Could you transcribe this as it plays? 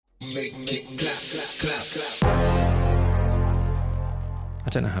I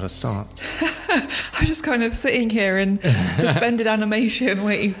don't know how to start. I'm just kind of sitting here in suspended animation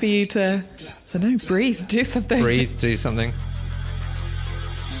waiting for you to, I don't know, breathe, do something. Breathe, do something.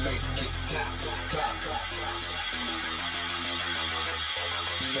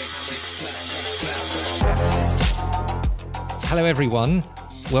 Hello everyone,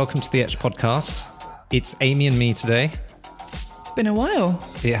 welcome to the Etch Podcast. It's Amy and me today. It's been a while.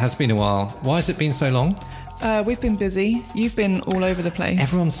 It has been a while. Why has it been so long? We've been busy. You've been all over the place.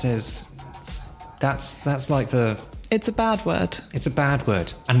 Everyone says that's like the... It's a bad word. It's a bad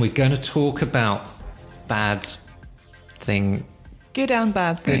word. And we're going to talk about bad thing... Good and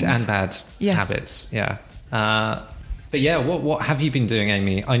bad things. Good and bad habits, yeah. But yeah, what have you been doing,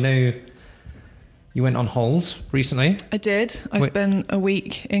 Amy? I know you went on holes recently. I did. I spent a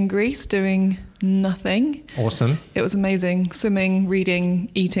week in Greece doing nothing. Awesome. It was amazing. Swimming, reading,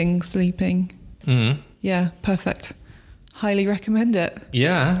 eating, sleeping. Mm. Yeah, perfect. Highly recommend it.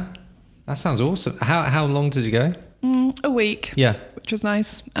 Yeah, that sounds awesome. How long did you go? A week. Yeah. Which was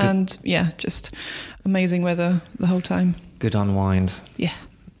nice. And yeah, just amazing weather the whole time. Good unwind. Yeah.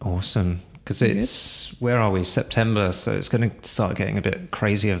 Awesome. Because it's, where are we? September, so it's going to start getting a bit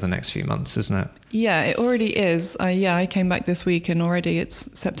crazy over the next few months, isn't it? Yeah, it already is. I came back this week and already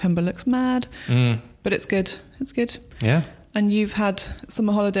September looks mad. But it's good. It's good. Yeah. And you've had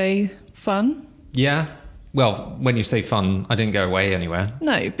summer holiday fun? Yeah. Well, when you say fun, I didn't go away anywhere.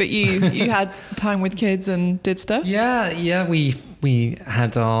 No, but you had time with kids and did stuff? Yeah. We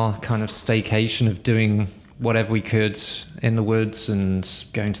had our kind of staycation of doing whatever we could in the woods and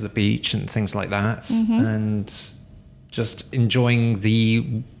going to the beach and things like that, and just enjoying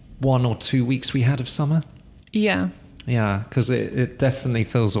the 1 or 2 weeks we had of summer. Yeah. Yeah, because it definitely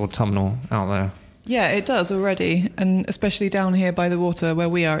feels autumnal out there. Yeah, it does already, and especially down here by the water where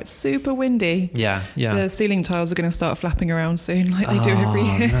we are, it's super windy. Yeah. The ceiling tiles are going to start flapping around soon, like they do every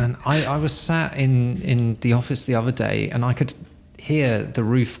year. Man. I was sat in the office the other day and I could hear the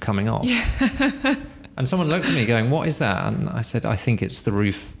roof coming off. Yeah. And someone looked at me going, "What is that?" And I said, "I think it's the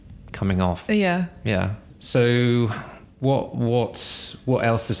roof coming off." Yeah. Yeah. So what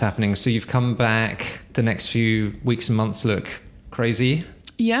else is happening? So you've come back. The next few weeks and months look crazy.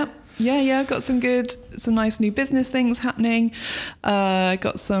 Yeah. I've got some nice new business things happening.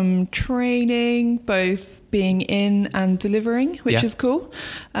 Got some training, both being in and delivering, which is cool.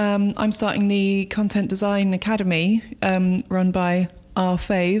 I'm starting the Content Design Academy, run by our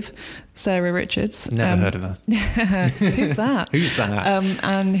fave, Sarah Richards. Never heard of her. Who's that? Who's that?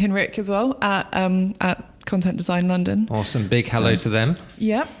 And Hinrich as well at Content Design London. Awesome. Big hello to them.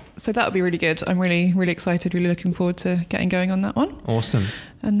 Yeah. So that'll be really good. I'm really, really excited, really looking forward to getting going on that one. Awesome.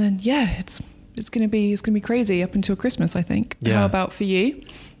 And then, it's going to be crazy up until Christmas, I think. Yeah. How about for you?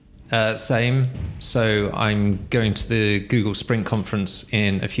 Same. So I'm going to the Google Sprint Conference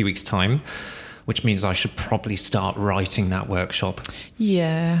in a few weeks' time, which means I should probably start writing that workshop.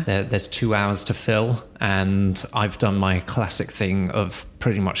 Yeah. There's 2 hours to fill, and I've done my classic thing of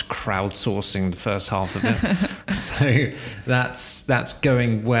pretty much crowdsourcing the first half of it. So that's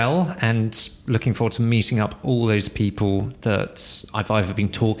going well, and looking forward to meeting up all those people that I've either been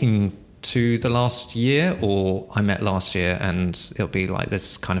talking to the last year or I met last year, and it'll be like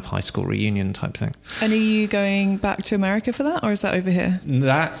this kind of high school reunion type thing. And are you going back to America for that, or is that over here?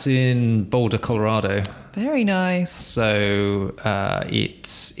 That's in Boulder, Colorado. Very nice. So it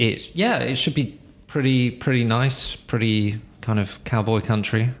should be pretty nice, pretty kind of cowboy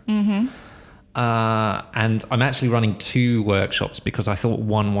country. And I'm actually running 2 workshops because I thought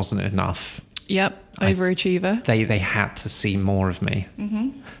one wasn't enough. Yep, overachiever. They had to see more of me.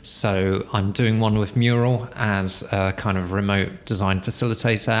 So I'm doing one with Mural as a kind of remote design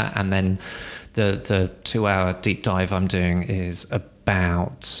facilitator, and then the 2-hour deep dive I'm doing is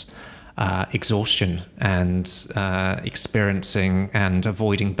about exhaustion and experiencing and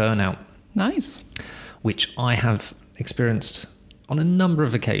avoiding burnout. Nice. Which I have experienced on a number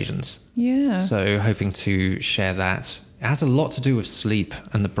of occasions. Yeah. So hoping to share that. It has a lot to do with sleep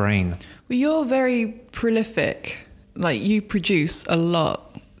and the brain. Well, you're very prolific. Like, you produce a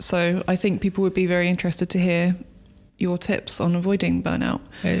lot. So I think people would be very interested to hear your tips on avoiding burnout.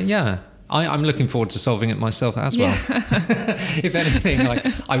 Yeah. I'm looking forward to solving it myself as well. If anything, like,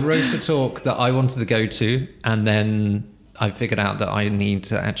 I wrote a talk that I wanted to go to, and then I figured out that I need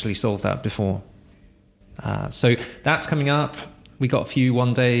to actually solve that before. So that's coming up. We got a few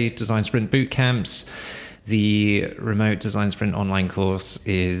one-day design sprint boot camps. The remote design sprint online course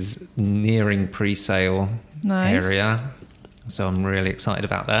is nearing pre-sale area. So I'm really excited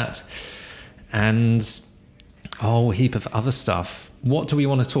about that. And a whole heap of other stuff. What do we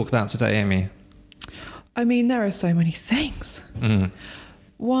want to talk about today, Amy? I mean, there are so many things.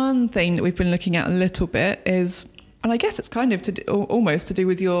 One thing that we've been looking at a little bit is, and I guess it's kind of almost to do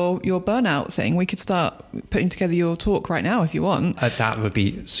with your burnout thing. We could start putting together your talk right now if you want. That would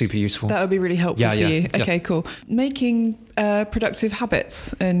be super useful. That would be really helpful for you. Okay, cool. Making productive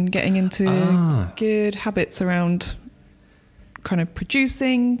habits and getting into good habits around kind of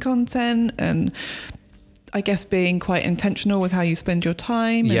producing content, and I guess being quite intentional with how you spend your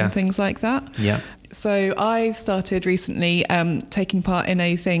time and things like that. Yeah. So I've started recently taking part in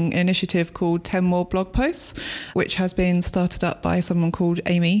an initiative called 10 More Blog Posts, which has been started up by someone called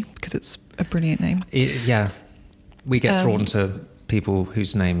Amy, because it's a brilliant name. We get drawn to people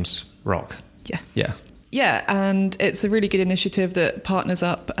whose names rock. Yeah, and it's a really good initiative that partners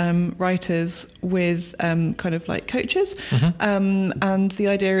up writers with kind of like coaches. And the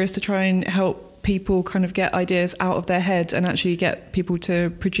idea is to try and help people kind of get ideas out of their head and actually get people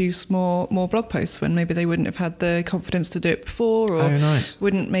to produce more blog posts when maybe they wouldn't have had the confidence to do it before, or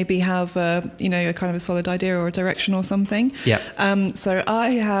wouldn't maybe have a kind of a solid idea or a direction or something. So I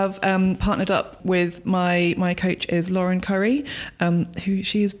have partnered up with my coach is Lauren Curry, who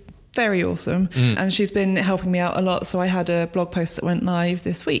she is very awesome, and she's been helping me out a lot. So I had a blog post that went live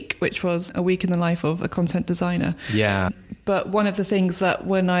this week, which was a week in the life of a content designer. But one of the things that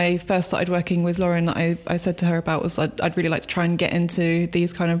when I first started working with Lauren, I said to her about was I'd really like to try and get into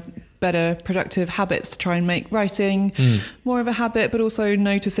these kind of better productive habits to try and make writing more of a habit, but also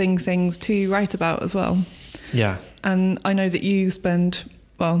noticing things to write about as well. And I know that you spend,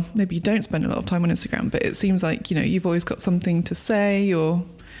 well, maybe you don't spend a lot of time on Instagram, but it seems like, you've always got something to say, or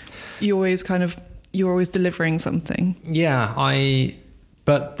you're always delivering something.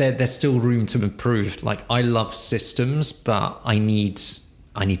 But there's still room to improve. Like, I love systems, but I need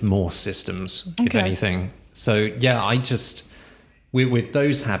more systems, if anything. So I just with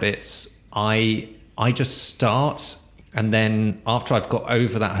those habits, I just start, and then after I've got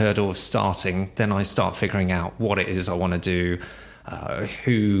over that hurdle of starting, then I start figuring out what it is I want to do,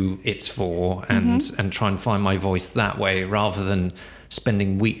 who it's for, and try and find my voice that way, rather than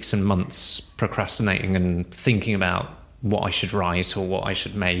spending weeks and months procrastinating and thinking about what I should write or what I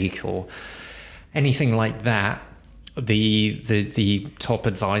should make or anything like that. The top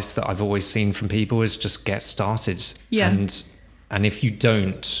advice that I've always seen from people is just get started. And if you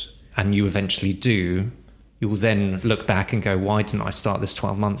don't, and you eventually do, you will then look back and go, why didn't I start this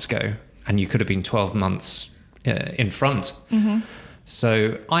 12 months ago? And you could have been 12 months in front.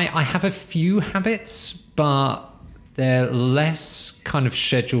 So I have a few habits, but they're less kind of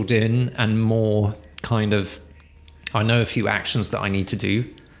scheduled in and more kind of, I know a few actions that I need to do,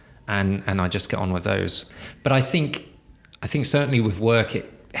 and I just get on with those. But I think certainly with work,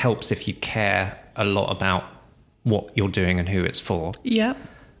 it helps if you care a lot about what you're doing and who it's for.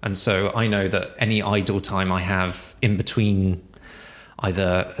 And so I know that any idle time I have in between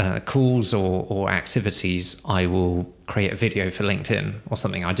either calls or activities, I will create a video for LinkedIn or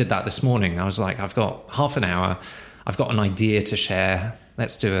something. I did that this morning. I was like, I've got half an hour. I've got an idea to share.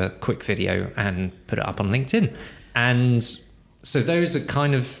 Let's do a quick video and put it up on LinkedIn. And so those are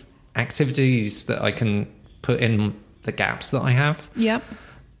kind of activities that I can put in the gaps that I have.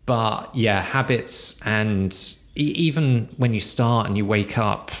 But habits, and even when you start and you wake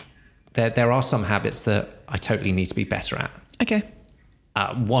up, there are some habits that I totally need to be better at.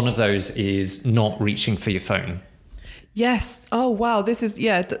 One of those is not reaching for your phone. Yes. Oh, wow. This is,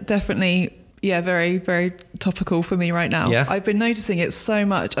 definitely... very, very topical for me right now. I've been noticing it so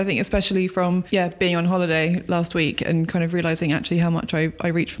much. I think especially from being on holiday last week and kind of realizing actually how much I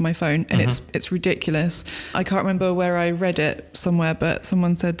reach for my phone, and it's ridiculous. I can't remember where I read it somewhere, but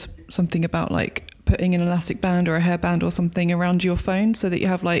someone said something about like putting an elastic band or a hairband or something around your phone so that you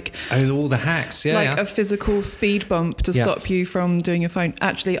have like all the hacks, a physical speed bump to stop you from doing your phone.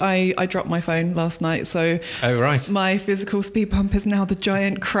 Actually, I dropped my phone last night, so my physical speed bump is now the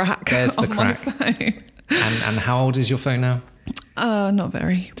giant crack. There's the crack. My phone. And how old is your phone now? Not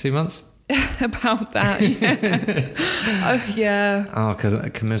very. 2 months? About that,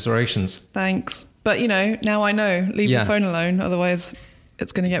 commiserations. Thanks. But now I know, leave your phone alone, otherwise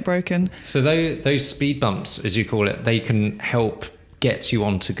it's going to get broken. So those speed bumps, as you call it, they can help get you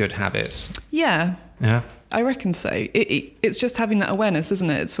onto good habits. Yeah, I reckon so. It's just having that awareness, isn't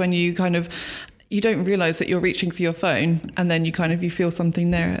it? It's when you kind of, you don't realize that you're reaching for your phone, and then you feel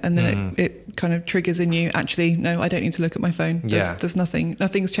something there, and then it kind of triggers in you, actually, no, I don't need to look at my phone. There's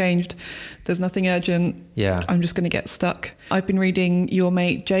nothing's changed. There's nothing urgent. Yeah. I'm just going to get stuck. I've been reading your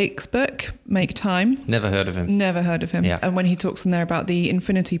mate Jake's book, Make Time. Never heard of him. Yeah. And when he talks in there about the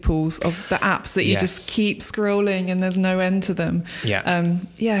infinity pools of the apps that you just keep scrolling and there's no end to them. Yeah.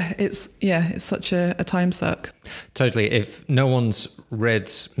 It's such a time suck. Totally. If no one's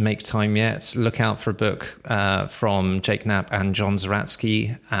read Make Time yet, look out for a book from Jake Knapp and John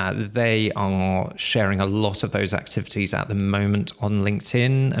Zeratsky. They are sharing a lot of those activities at the moment on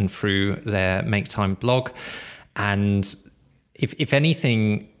LinkedIn and through their Make Time blog. And if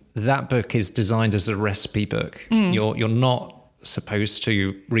anything, that book is designed as a recipe book. You're not supposed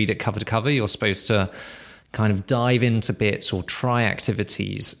to read it cover to cover. You're supposed to kind of dive into bits or try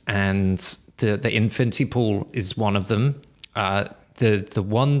activities. And the infinity pool is one of them. The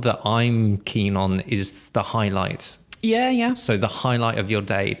one that I'm keen on is the highlight. Yeah. So the highlight of your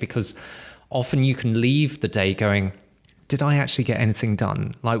day, because often you can leave the day going, did I actually get anything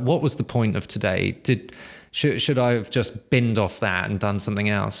done? Like, what was the point of today? Should I have just binned off that and done something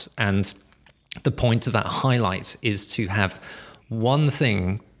else? And the point of that highlight is to have one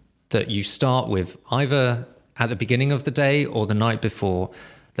thing that you start with, either at the beginning of the day or the night before,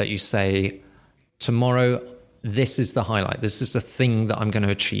 that you say, tomorrow, this is the highlight. This is the thing that I'm going to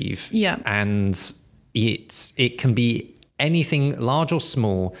achieve. Yeah. And it can be anything large or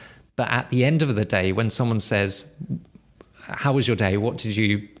small, but at the end of the day, when someone says, how was your day? What did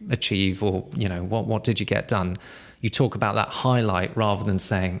you achieve? Or, what did you get done? You talk about that highlight rather than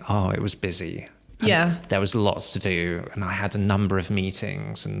saying, oh, it was busy. And there was lots to do. And I had a number of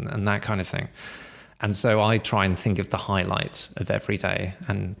meetings and that kind of thing. And so I try and think of the highlight of every day.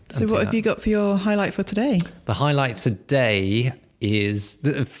 So what have you got for your highlight for today? The highlight today is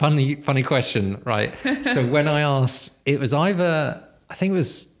the funny question, right? So when I asked, it was either, I think it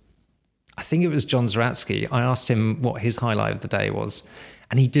was John Zeratsky. I asked him what his highlight of the day was,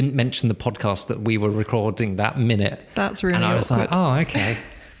 and he didn't mention the podcast that we were recording that minute. That's really awkward. And I was like, oh, okay.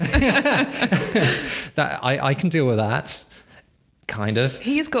 That I can deal with that. Kind of.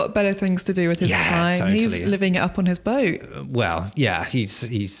 He's got better things to do with his time. Totally. He's living it up on his boat. Well, yeah,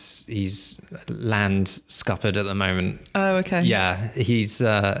 he's land scuppered at the moment. Oh, okay. Yeah, he's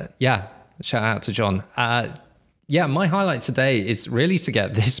shout out to John. My highlight today is really to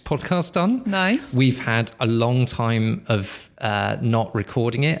get this podcast done. Nice. We've had a long time of not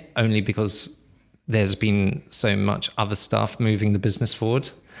recording it, only because there's been so much other stuff moving the business forward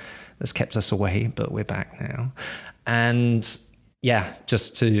that's kept us away, but we're back now. And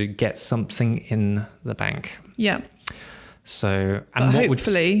just to get something in the bank. Yeah. So, and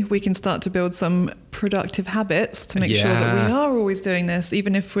hopefully we can start to build some productive habits to make sure that we are always doing this,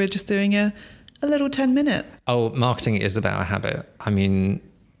 even if we're just doing a little 10-minute. Oh, marketing is about a habit. I mean,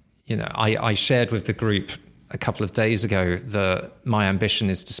 I shared with the group a couple of days ago that my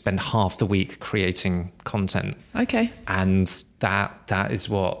ambition is to spend half the week creating content. Okay. And that is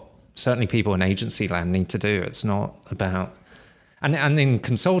what certainly people in agency land need to do. It's not about... And in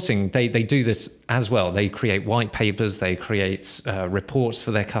consulting, they do this as well. They create white papers, they create reports for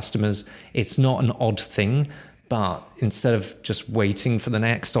their customers. It's not an odd thing, but instead of just waiting for the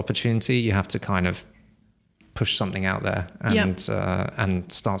next opportunity, you have to kind of push something out there and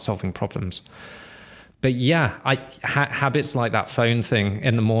start solving problems. But habits like that phone thing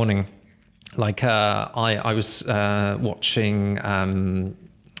in the morning. Like I was watching...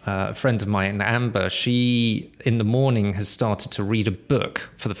 a friend of mine, Amber, she in the morning has started to read a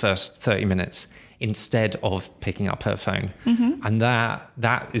book for the first 30 minutes instead of picking up her phone. Mm-hmm. And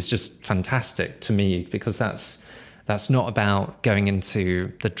that is just fantastic to me, because that's not about going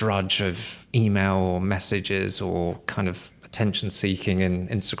into the drudge of email or messages or kind of attention seeking in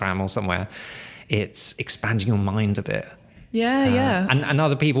Instagram or somewhere. It's expanding your mind a bit. Yeah. And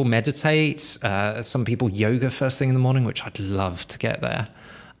other people meditate. Some people yoga first thing in the morning, which I'd love to get there.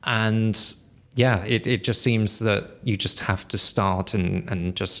 And it just seems that you just have to start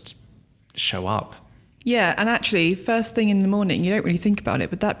and just show up. Yeah, and actually, first thing in the morning, you don't really think about it,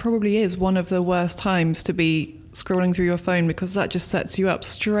 but that probably is one of the worst times to be scrolling through your phone, because that just sets you up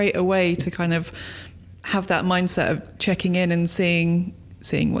straight away to kind of have that mindset of checking in and seeing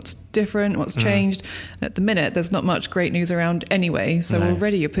what's different, what's changed. And at the minute, there's not much great news around anyway, so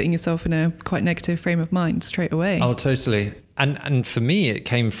already you're putting yourself in a quite negative frame of mind straight away. Oh, totally. And for me, it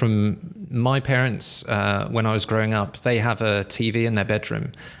came from my parents when I was growing up. They have a TV in their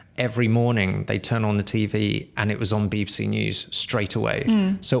bedroom. Every morning they turn on the TV and it was on BBC News straight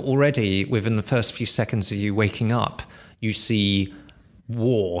away. So already within the first few seconds of you waking up, you see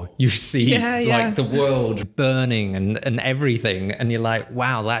war. You see like the world burning and everything, and you're like,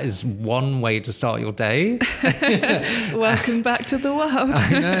 wow, that is one way to start your day. Welcome back to the world.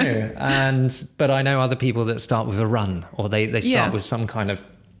 I know. But I know other people that start with a run, or they start with some kind of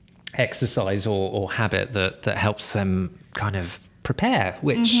exercise or habit that helps them kind of prepare,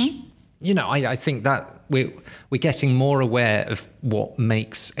 which you know, I think that we're getting more aware of what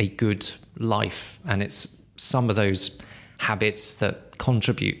makes a good life, and it's some of those habits that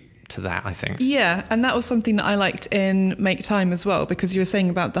contribute to that, I think. Yeah, and that was something that I liked in Make Time as well, because you were saying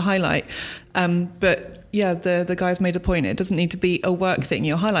about the highlight, but yeah, the guys made a point. It doesn't need to be a work thing.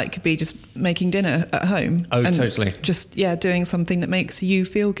 Your highlight could be just making dinner at home. Oh, and totally. Just doing something that makes you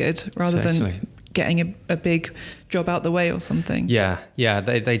feel good rather than getting a big job out the way or something. Yeah,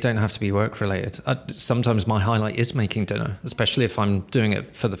 they don't have to be work related. Sometimes my highlight is making dinner, especially if I'm doing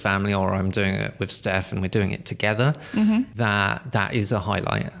it for the family or I'm doing it with Steph and we're doing it together. That is a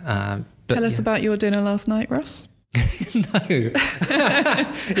highlight. Tell us about your dinner last night, Ross. No,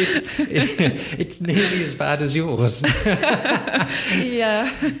 it's nearly as bad as yours.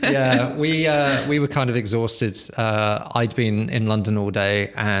 Yeah, we were kind of exhausted. I'd been in London all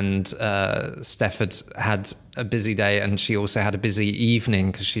day, and Steph had a busy day, and she also had a busy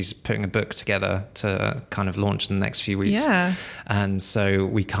evening because she's putting a book together to kind of launch in the next few weeks. Yeah, and so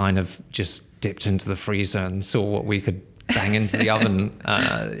we kind of just dipped into the freezer and saw what we could bang into the oven.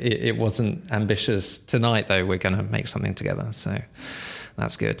 It wasn't ambitious. Tonight, though, we're going to make something together. So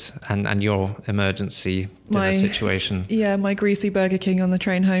that's good. And your emergency dinner situation. Yeah, my greasy Burger King on the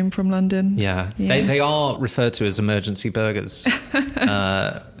train home from London. Yeah. They are referred to as emergency burgers.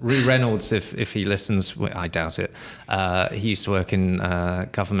 Rue Reynolds, if he listens, I doubt it. He used to work in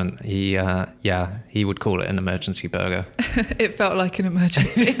government. He would call it an emergency burger. It felt like an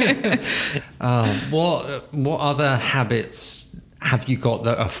emergency. What other habits have you got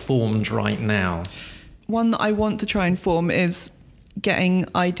that are formed right now? One that I want to try and form is getting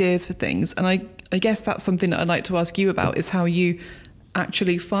ideas for things. And I guess that's something that I'd like to ask you about, is how you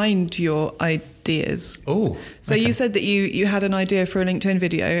actually find your ideas. Oh, so you said that you had an idea for a LinkedIn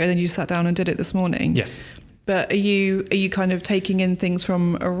video and then you sat down and did it this morning. Yes. But are you kind of taking in things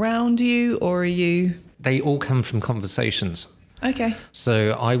from around you, or are you... They all come from conversations. Okay.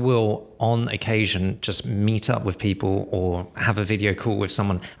 So I will, on occasion, just meet up with people or have a video call with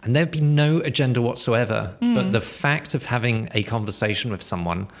someone, and there'd be no agenda whatsoever. But the fact of having a conversation with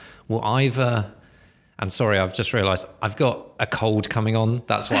someone will either... I'm sorry, I've just realised I've got a cold coming on.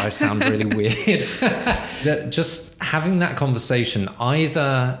 That's why I sound really weird. That just having that conversation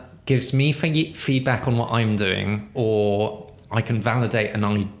either gives me feedback on what I'm doing, or I can validate an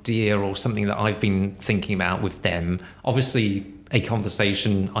idea or something that I've been thinking about with them. Obviously, a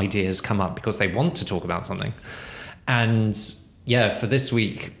conversation, ideas come up because they want to talk about something. And yeah, for this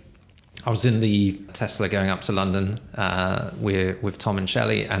week, I was in the Tesla going up to London with Tom and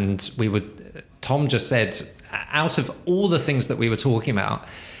Shelley, and Tom just said, out of all the things that we were talking about,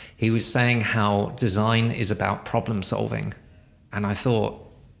 he was saying how design is about problem solving. And I thought,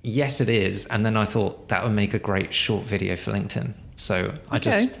 yes, it is. And then I thought that would make a great short video for LinkedIn. So I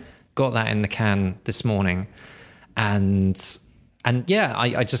just got that in the can this morning. And yeah,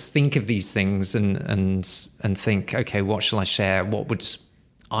 I just think of these things and think, okay, what shall I share? What would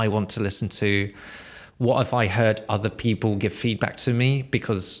I want to listen to? What have I heard other people give feedback to me?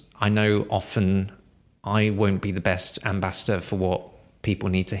 Because I know often I won't be the best ambassador for what people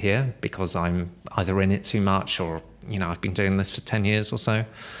need to hear, because I'm either in it too much, or, you know, I've been doing this for 10 years or so.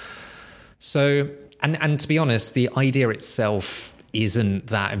 So, and to be honest, the idea itself isn't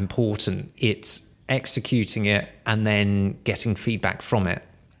that important. It's executing it and then getting feedback from it.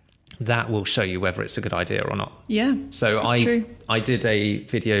 That will show you whether it's a good idea or not. Yeah. So I did a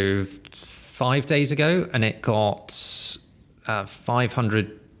video 5 days ago, and it got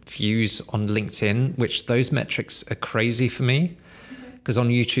 500 views on LinkedIn, which those metrics are crazy for me, because on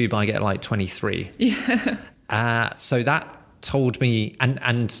YouTube I get like 23. Yeah. So that told me,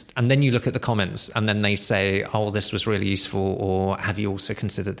 and then you look at the comments, and then they say, oh, this was really useful, or have you also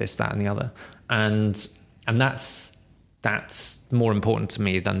considered this, that, and the other? And that's more important to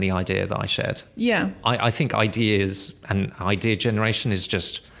me than the idea that I shared. Yeah. I think ideas and idea generation is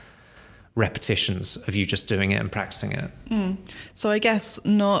just repetitions of you just doing it and practicing it. So I guess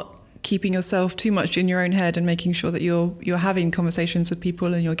not keeping yourself too much in your own head, and making sure that you're having conversations with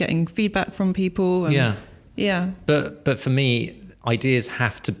people and you're getting feedback from people. And yeah. But for me, ideas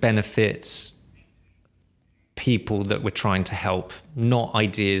have to benefit people that we're trying to help, not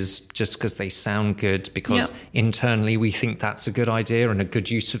ideas just because they sound good, because internally we think that's a good idea and a good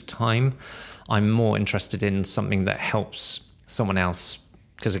use of time. I'm more interested in something that helps someone else,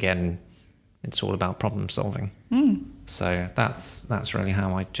 because again, it's all about problem solving. So that's really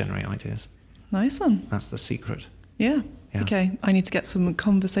how I generate ideas. Nice one. That's the secret. Yeah. Okay. I need to get some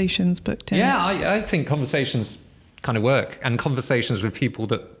conversations booked in. Yeah, I think conversations kind of work, and conversations with people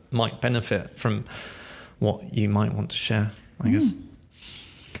that might benefit from what you might want to share, I guess.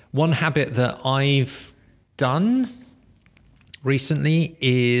 One habit that I've done recently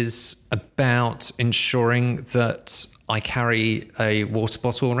is about ensuring that I carry a water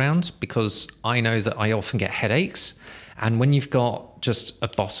bottle around, because I know that I often get headaches. And when you've got just a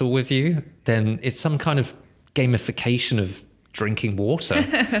bottle with you, then it's some kind of gamification of drinking water.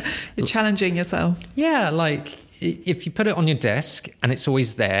 You're challenging yourself. Yeah, like if you put it on your desk and it's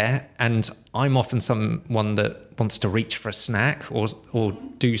always there, and I'm often someone that wants to reach for a snack or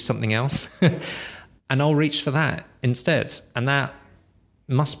do something else, and I'll reach for that instead. And that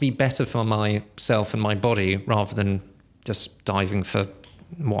must be better for myself and my body rather than just diving for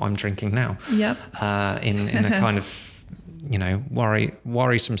what I'm drinking now. Yep. In a kind of,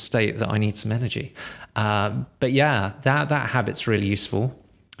 worrisome state that I need some energy. But yeah, that habit's really useful.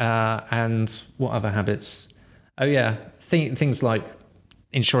 And what other habits? Oh yeah, things like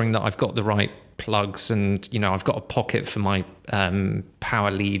ensuring that I've got the right plugs, and I've got a pocket for my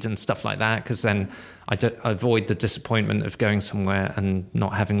power lead and stuff like that, because then I avoid the disappointment of going somewhere and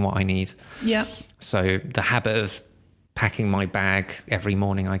not having what I need. Yeah. So the habit of packing my bag every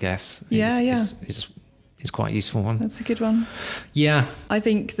morning, I guess, is quite a useful one. That's a good one. Yeah. I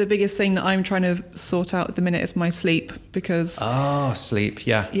think the biggest thing that I'm trying to sort out at the minute is my sleep, because sleep.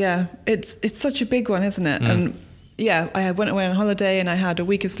 Yeah. Yeah, it's such a big one, isn't it? And yeah, I went away on holiday and I had a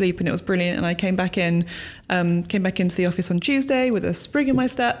week of sleep and it was brilliant. And I came back into the office on Tuesday with a spring in my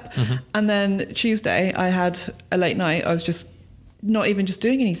step. And then Tuesday I had a late night. I was just not even just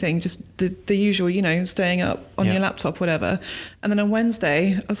doing anything, just the usual, staying up on your laptop, whatever. And then on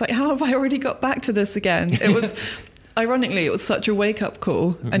Wednesday, I was like, how have I already got back to this again? It was, ironically, it was such a wake up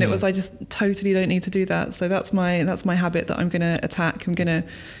call, and it was, I just totally don't need to do that. So that's my habit that I'm going to attack. I'm going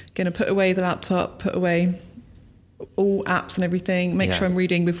to put away the laptop, put away all apps and everything, make sure I'm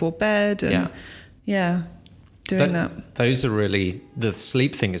reading before bed, and doing that. Those are really, the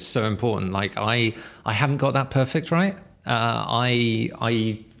sleep thing is so important. Like I haven't got that perfect, right?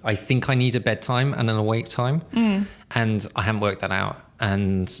 I think I need a bedtime and an awake time, and I haven't worked that out.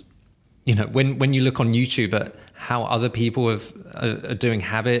 And when you look on YouTube at how other people are doing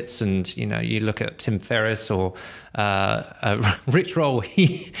habits, and you look at Tim Ferriss or Rich Roll,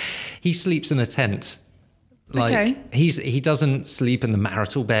 he sleeps in a tent. Like he doesn't sleep in the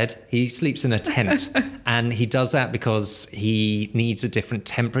marital bed. He sleeps in a tent, and he does that because he needs a different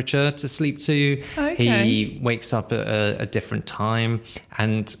temperature to sleep to. He wakes up at a different time,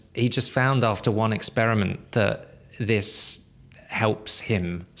 and he just found after one experiment that this helps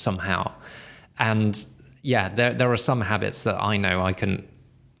him somehow. And yeah, there are some habits that I know I can.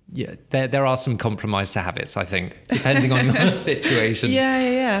 Yeah, there are some compromise to habits, I think, depending on your situation.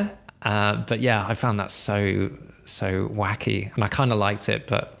 Yeah. But yeah, I found that so wacky, and I kind of liked it,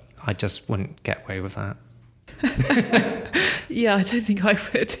 but I just wouldn't get away with that. Yeah, I don't think I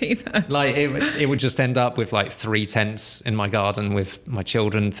would either. Like it would just end up with like 3 tents in my garden with my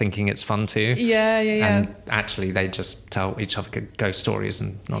children thinking it's fun too. Yeah. And actually they just tell each other ghost stories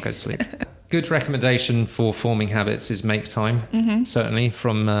and not go to sleep. Good recommendation for forming habits is Make Time, certainly,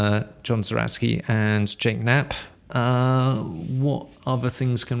 from John Zaratsky and Jake Knapp. What other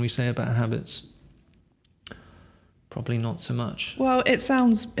things can we say about habits? Probably not so much. Well, it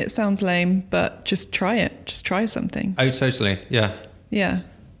sounds lame, but just try it. Just try something. Oh, totally. Yeah.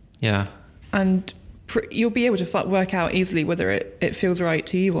 Yeah. And you'll be able to work out easily whether it feels right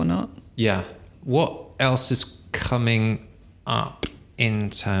to you or not. Yeah. What else is coming up in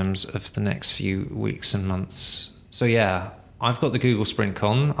terms of the next few weeks and months? So yeah, I've got the Google Sprint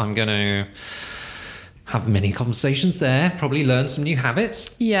Con. I'm going to have many conversations there, probably learn some new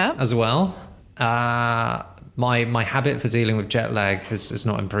habits as well. My habit for dealing with jet lag has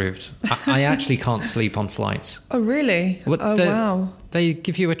not improved. I actually can't sleep on flights. Oh, really? Wow. They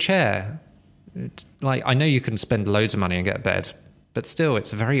give you a chair. Like, I know you can spend loads of money and get a bed, but still,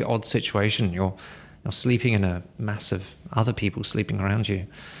 it's a very odd situation. You're sleeping in a mass of other people sleeping around you.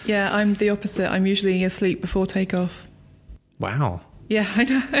 Yeah, I'm the opposite. I'm usually asleep before takeoff. Wow. Yeah, I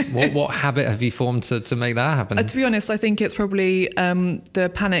know. What habit have you formed to make that happen? To be honest, I think it's probably the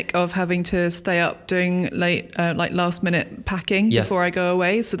panic of having to stay up doing late, last minute packing before I go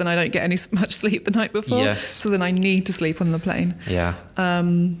away, so then I don't get much sleep the night before. Yes. So then I need to sleep on the plane. Yeah.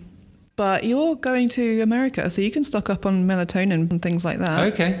 But you're going to America, so you can stock up on melatonin and things like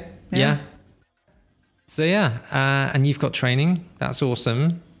that. Okay. Yeah. So yeah, and you've got training. That's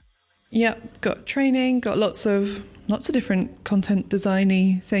awesome. Yep, got training, got lots of different content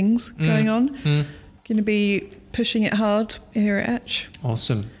designy things going on. Going to be pushing it hard here at Etch.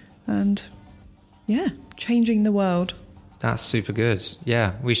 Awesome. And yeah, changing the world. That's super good.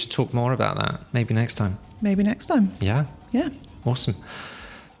 Yeah, we should talk more about that. Maybe next time. Yeah. Awesome.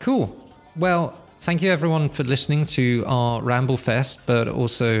 Cool. Well, thank you everyone for listening to our Ramble Fest, but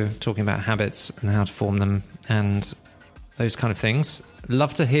also talking about habits and how to form them and those kind of things.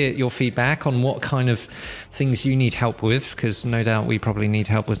 Love to hear your feedback on what kind of things you need help with, because no doubt we probably need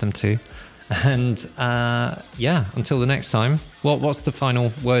help with them too. And until the next time, what's the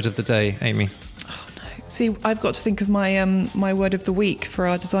final word of the day, Amy? Oh no! See, I've got to think of my my word of the week for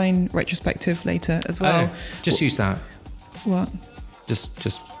our design retrospective later as well. Just use that. What?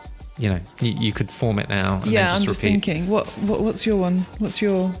 Just you could form it now. And yeah, then just I'm just repeat. thinking. What's your one? What's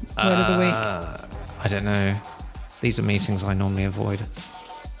your word of the week? I don't know. These are meetings I normally avoid.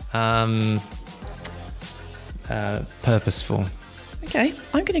 Purposeful. Okay,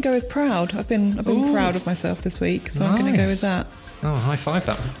 I'm going to go with proud. I've been proud of myself this week, so I'm going to go with that. Oh, high five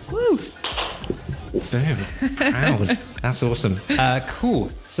that one. Woo! Boom. Proud. That's awesome. Cool.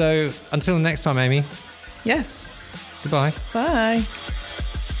 So until next time, Amy. Yes. Goodbye. Bye.